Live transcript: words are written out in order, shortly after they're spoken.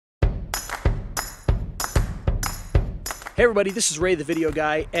Hey everybody, this is Ray the Video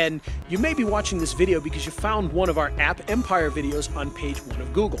Guy, and you may be watching this video because you found one of our App Empire videos on page 1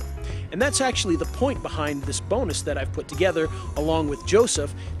 of Google. And that's actually the point behind this bonus that I've put together along with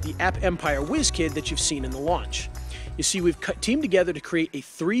Joseph, the App Empire whiz kid that you've seen in the launch. You see, we've teamed together to create a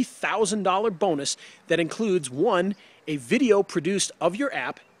 $3,000 bonus that includes 1, a video produced of your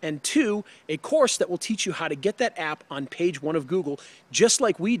app, and 2, a course that will teach you how to get that app on page 1 of Google, just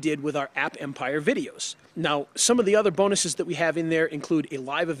like we did with our App Empire videos. Now, some of the other bonuses that we have in there include a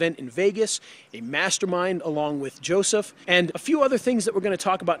live event in Vegas, a mastermind along with Joseph, and a few other things that we're going to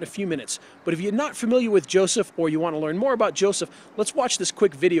talk about in a few minutes. But if you're not familiar with Joseph or you want to learn more about Joseph, let's watch this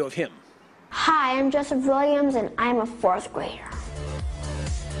quick video of him. Hi, I'm Joseph Williams, and I'm a 4th grader.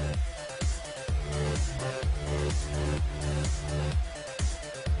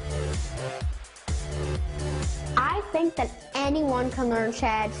 I think that anyone can learn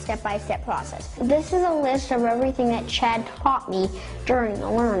Chad's step-by-step process. This is a list of everything that Chad taught me during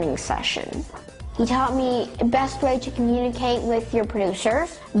the learning session. He taught me best way to communicate with your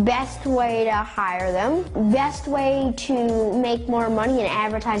producers, best way to hire them, best way to make more money and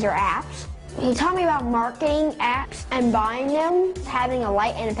advertise your apps. He taught me about marketing apps and buying them, having a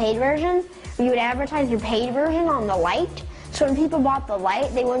light and a paid version. You would advertise your paid version on the light. So when people bought the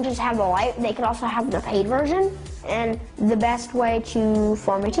light, they wouldn't just have the light, they could also have the paid version. And the best way to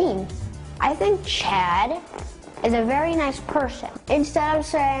form a team. I think Chad is a very nice person. Instead of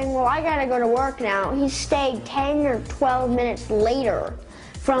saying, well, I gotta go to work now, he stayed 10 or 12 minutes later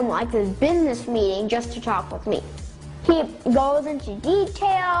from like this business meeting just to talk with me. He goes into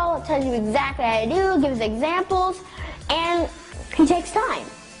detail, tells you exactly how to do, gives examples, and he takes time.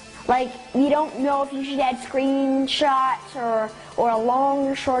 Like, you don't know if you should add screenshots or a long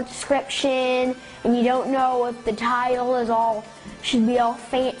or short description, and you don't know if the title is should be all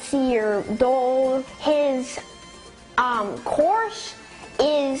fancy or dull. His course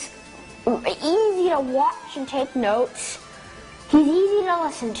is easy to watch and take notes. He's easy to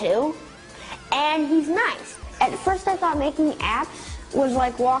listen to, and he's nice. At first I thought making apps was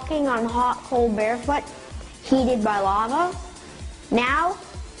like walking on hot coal barefoot, heated by lava. Now,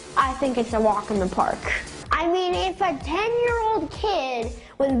 I think it's a walk in the park. I mean, if a 10-year-old kid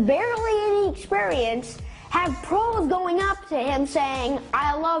with barely any experience have pros going up to him saying,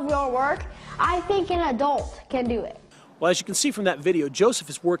 I love your work, I think an adult can do it. Well, as you can see from that video, Joseph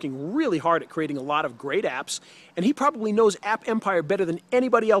is working really hard at creating a lot of great apps, and he probably knows App Empire better than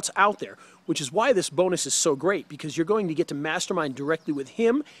anybody else out there, which is why this bonus is so great, because you're going to get to mastermind directly with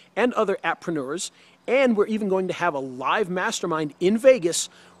him and other appreneurs, and we're even going to have a live mastermind in Vegas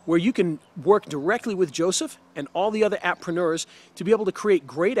where you can work directly with Joseph and all the other appreneurs to be able to create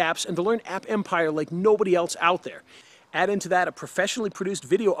great apps and to learn App Empire like nobody else out there. Add into that a professionally produced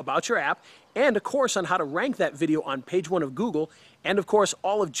video about your app and a course on how to rank that video on page 1 of Google, and of course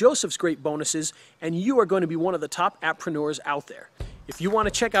all of Joseph's great bonuses, and you are going to be one of the top appreneurs out there. If you want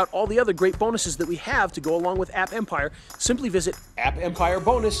to check out all the other great bonuses that we have to go along with App Empire, simply visit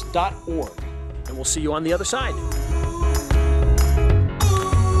appempire.bonus.org. And we'll see you on the other side.